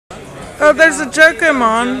Oh, there's a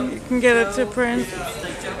JoComon. You can get it to print.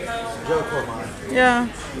 JoComon. Yeah.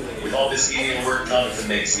 With all this eating work Jonathan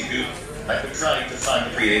makes me do, I've been trying to find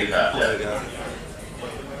a creative outlet.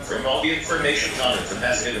 From all the information Jonathan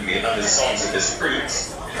has given me about his songs and his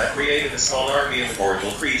fruits, I created a small army of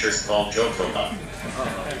immortal creatures called JoCoBot.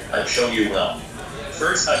 I'll show you well.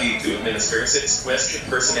 First, I need to administer a 6-question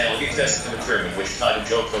personality test to determine which type of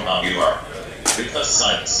JoComon you are. Because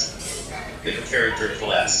science. In the character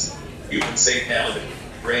class, you can say Paladin,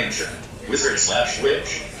 Ranger,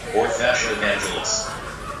 Wizard/Witch, or Fashion Evangelist.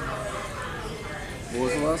 What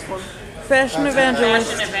was the last one? Fashion Evangelist.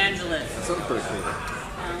 Fashion Evangelist. That sounds pretty cool.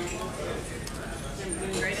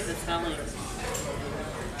 I'm great at the spelling.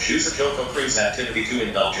 Choose a JoCo cruise activity to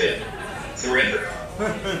indulge in. Surrender.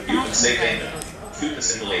 You can say payment, food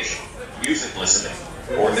assimilation, music listening,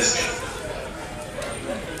 or mischief.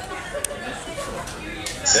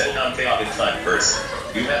 Settle on chaotic time first.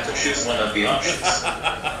 You have to choose one of the options.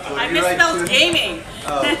 I misspelled gaming.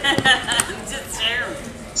 Oh. I'm just terrible.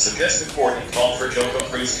 Suggested port and call for JoCo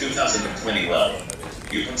Cruise 2020 well.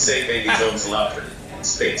 You can say Baby Jones Laughter,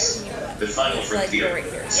 Space, The Final Frontier,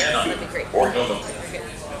 Sanadu, or No Nothing.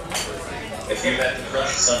 If you had to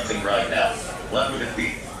crush something right now, what would it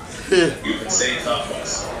be? You can say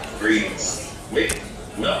tacos, greens, wait,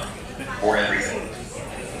 no, or everything.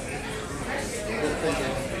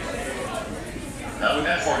 How would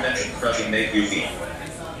aforementioned crushing make you feel?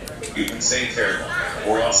 You can say terrible,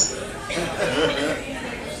 or awesome.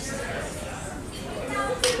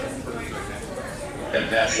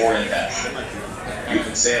 N-dash or N-dash. You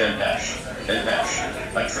can say N-dash, N-dash,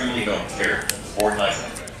 I truly don't care, or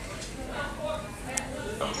nothing.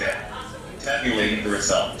 Okay. Tabulating the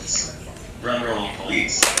results. Run roll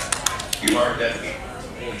police. You are Deputy.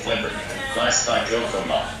 Clever. Last time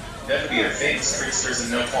JoComon. Deputy are famous tricksters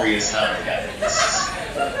and notorious counterfeiters.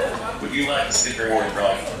 Would you like a sticker or a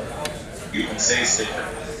drawing? You can say sticker,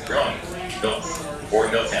 drawing, both, or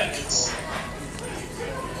no thanks.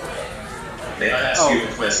 May I ask you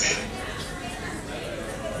a question?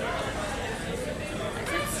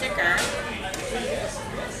 Sticker.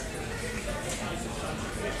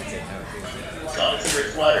 Jonathan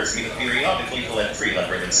requires me to periodically collect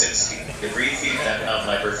 360 degree feedback on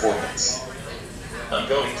my performance. I'm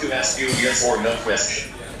going to ask you a yes or no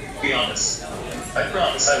question. Be honest. I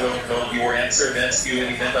promise I won't hold your answer against you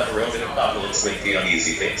in event of a road in apocalypse with the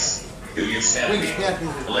uneasy face. Do you stand me?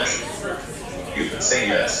 Election. You can say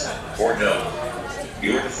yes or no.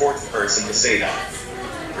 You're the 4th person to say that.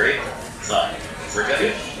 Great. Fine. Forget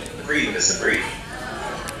it. Agree to disagree.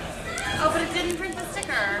 Oh, but it didn't print the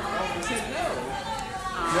sticker.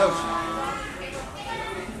 No.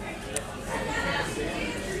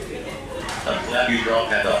 I'm glad you brought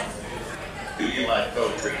that up. Do you like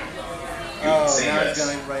poetry? You can say yes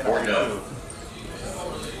or no.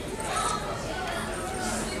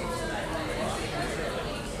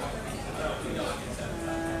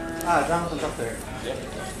 Ah, Jonathan's up there.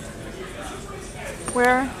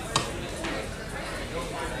 Where?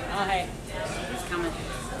 Oh, hey. He's coming.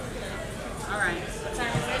 Alright. What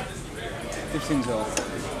time is it? 15 till.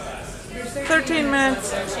 13 minutes.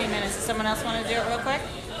 13 minutes. Does someone else want to do it real quick?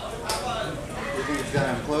 You think it's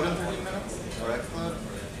gonna implode in 13 minutes? Or explode?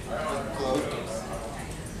 Implode?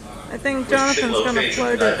 I think Jonathan's going to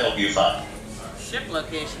float Can I it. help you find? Ship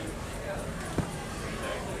location.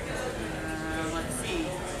 Let's see.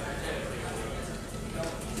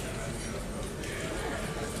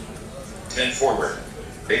 Ten forward,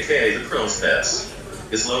 aka the crow's nest,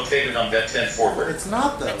 is located on deck 10 forward. It's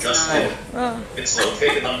not though. Just not. forward. Oh. It's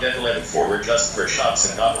located on deck 11 forward just for shots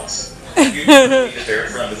and goggles. You can meet it there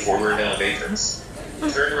from the forward elevators.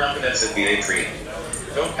 Turn around and exit the atrium.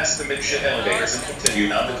 Go past the midship elevators and continue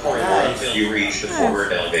down the corridor until you reach the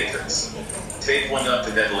forward elevators. Take one up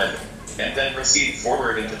to deck 11, and then proceed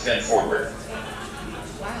forward into 10 forward.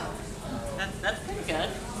 Wow. That's pretty good.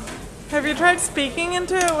 Have you tried speaking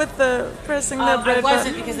into it with the pressing the I red wasn't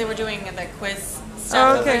button? because they were doing the quiz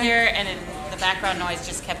stuff okay. over here, and the background noise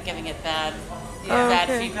just kept giving it bad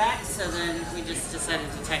okay. feedback. So then we just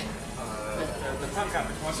decided to type. The phone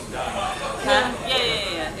conference must have died. Yeah.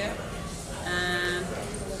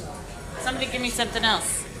 Somebody give me something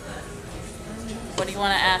else. What do you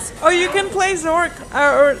want to ask? Oh, you can play Zark,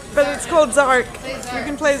 but it's called Zark. You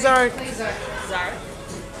can play Zark. Zark? Zark?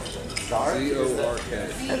 I Z-O-R-K.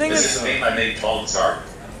 think This it's... is a game I made called Zark.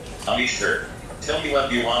 On each turn, tell me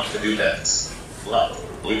what you want to do next. Blood,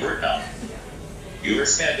 blooper now. You are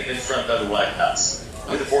standing in front of the White House,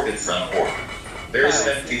 with a boarded front door. There is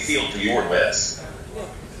an empty field to your west.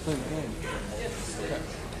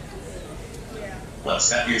 What's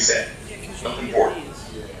that you said? Open port.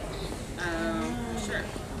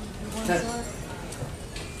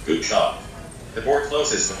 Good job. The board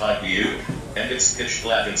closes behind you, and it's pitch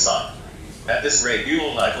black inside. At this rate, you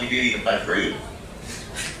will likely be eaten by fruit.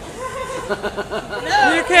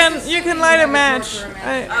 You can light a match.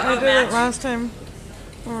 I did it last time.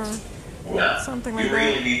 Or Now, something like you that.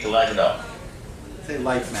 really need to light it up. Say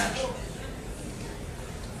light match.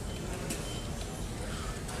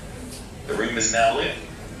 The room is now lit.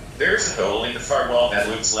 There's a hole in the far wall that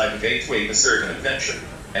looks like a gateway to certain adventure,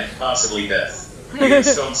 and possibly death. Near a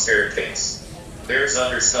stone staircase. There's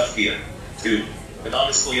other stuff here, too, but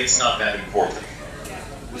honestly it's not that important.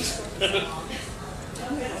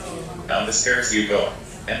 Down the stairs you go,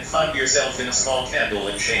 and find yourself in a small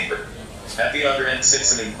candlelit chamber. At the other end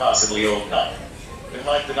sits an impossibly old knight.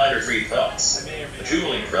 Behind the knight are 3 cups, a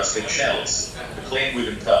jewel-encrusted chalice, a plain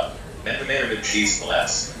wooden cup, and a mermaid cheese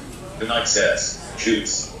glass. The knight says,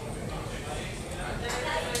 choose.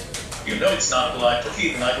 You know it's not polite to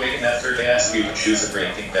keep a knight waiting after they ask you to choose a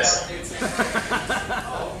drinking vessel.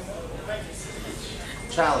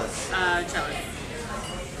 Chalice. Chalice.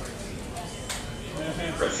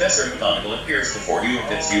 Professor McGonagall appears before you and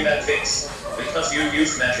hits you that face, because you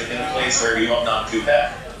used magic in a place where you ought not to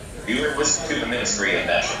have. You were whisked to the Ministry of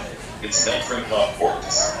Magic. It's held from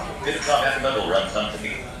Hogwarts. Did a job at the Muggle Run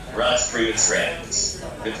Company, rise through its ranks,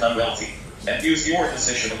 become wealthy, and use your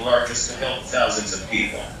position of largest to help thousands of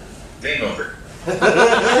people. Game over.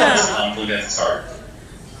 Conclude at Zark.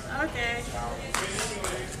 Okay.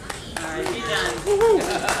 Alright, you done.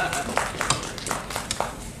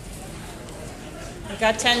 We've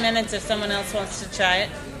got 10 minutes if someone else wants to try it.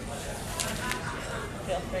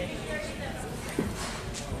 Feel free.